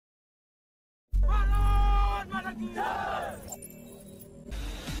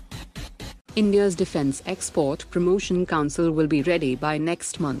India's Defence Export Promotion Council will be ready by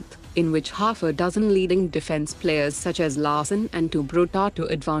next month, in which half a dozen leading defence players such as Larsen & Toubro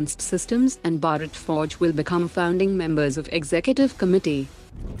Advanced Systems and Bharat Forge will become founding members of Executive Committee.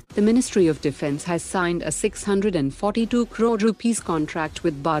 The Ministry of Defence has signed a 642 crore rupees contract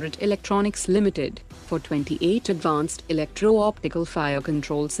with Bharat Electronics Limited for 28 advanced electro-optical fire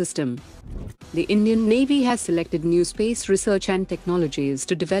control system. The Indian Navy has selected NewSpace Research and Technologies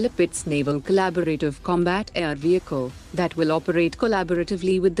to develop its naval collaborative combat air vehicle that will operate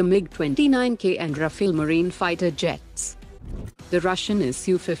collaboratively with the MiG-29K and Rafale marine fighter jets. The Russian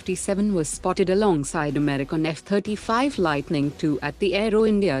Su-57 was spotted alongside American F-35 Lightning II at the Aero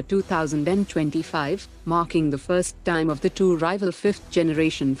India 2025, marking the first time of the two rival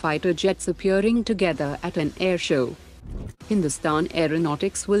fifth-generation fighter jets appearing together at an air show. Hindustan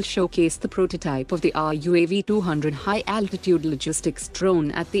Aeronautics will showcase the prototype of the RUAV 200 high-altitude logistics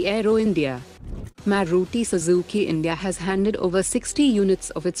drone at the Aero India. Maruti Suzuki India has handed over 60 units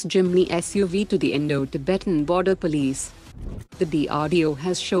of its Jimny SUV to the Indo-Tibetan Border Police. The DRDO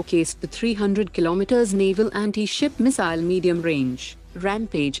has showcased the 300 km naval anti-ship missile medium-range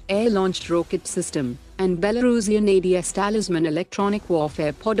Rampage air-launched rocket system and Belarusian ADS Talisman electronic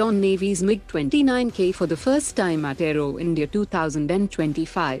warfare pod on Navy's MiG-29K for the first time at Aero India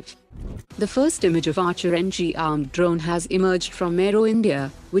 2025. The first image of Archer NG-armed drone has emerged from Aero India,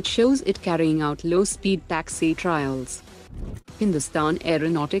 which shows it carrying out low-speed taxi trials. Hindustan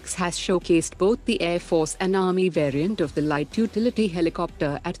Aeronautics has showcased both the Air Force and Army variant of the light utility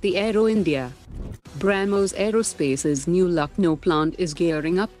helicopter at the Aero India. Brahmos Aerospace's new Lucknow plant is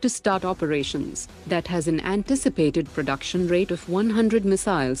gearing up to start operations that has an anticipated production rate of 100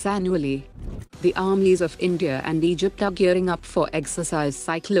 missiles annually. The armies of India and Egypt are gearing up for exercise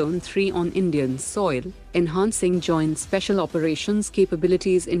CYCLONE-III on Indian soil, enhancing joint special operations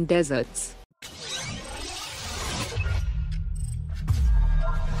capabilities in deserts.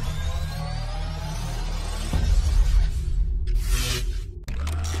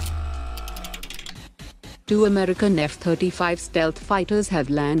 Two American F-35 stealth fighters have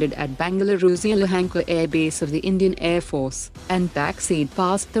landed at Belarusian Air Base of the Indian Air Force and taxied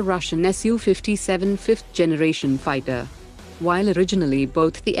past the Russian Su-57 fifth-generation fighter. While originally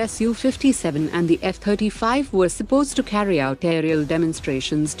both the Su-57 and the F-35 were supposed to carry out aerial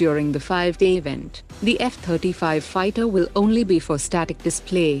demonstrations during the 5-day event, the F-35 fighter will only be for static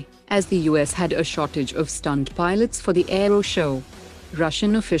display, as the US had a shortage of stunt pilots for the Aero show.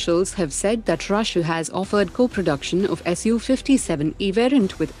 Russian officials have said that Russia has offered co-production of Su-57E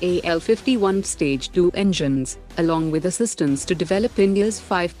variant with AL-51 Stage 2 engines, along with assistance to develop India's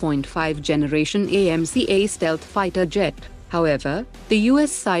 5.5 generation AMCA stealth fighter jet. However, the US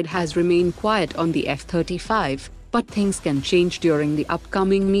side has remained quiet on the F-35, but things can change during the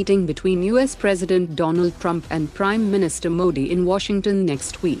upcoming meeting between US President Donald Trump and Prime Minister Modi in Washington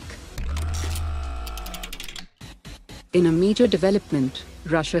next week. In a major development,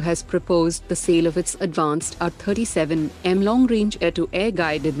 Russia has proposed the sale of its advanced R-37M long-range air-to-air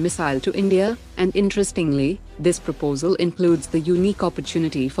guided missile to India, and interestingly, this proposal includes the unique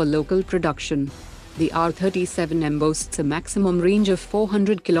opportunity for local production. The R-37M boasts a maximum range of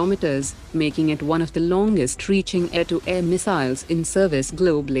 400 kilometers, making it one of the longest-reaching air-to-air missiles in service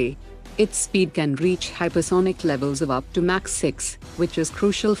globally. Its speed can reach hypersonic levels of up to Mach 6, which is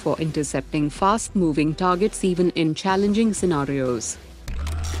crucial for intercepting fast-moving targets even in challenging scenarios.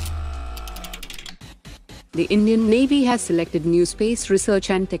 The Indian Navy has selected NewSpace Research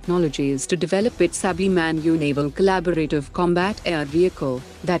and Technologies to develop its Abhimanyu naval collaborative combat air vehicle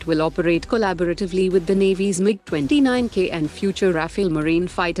that will operate collaboratively with the Navy's MiG-29K and future Rafale marine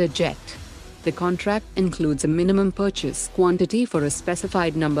fighter jet. The contract includes a minimum purchase quantity for a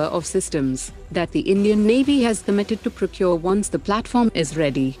specified number of systems that the Indian Navy has committed to procure once the platform is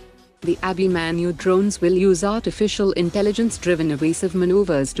ready. The Abhimanyu drones will use artificial intelligence-driven evasive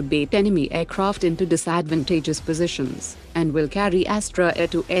maneuvers to bait enemy aircraft into disadvantageous positions, and will carry Astra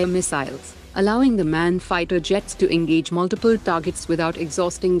air-to-air missiles, allowing the manned fighter jets to engage multiple targets without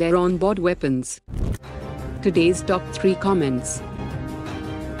exhausting their onboard weapons. Today's top 3 comments.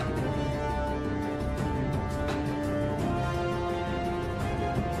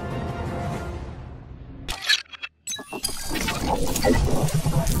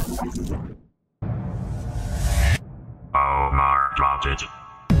 Omar dropped it.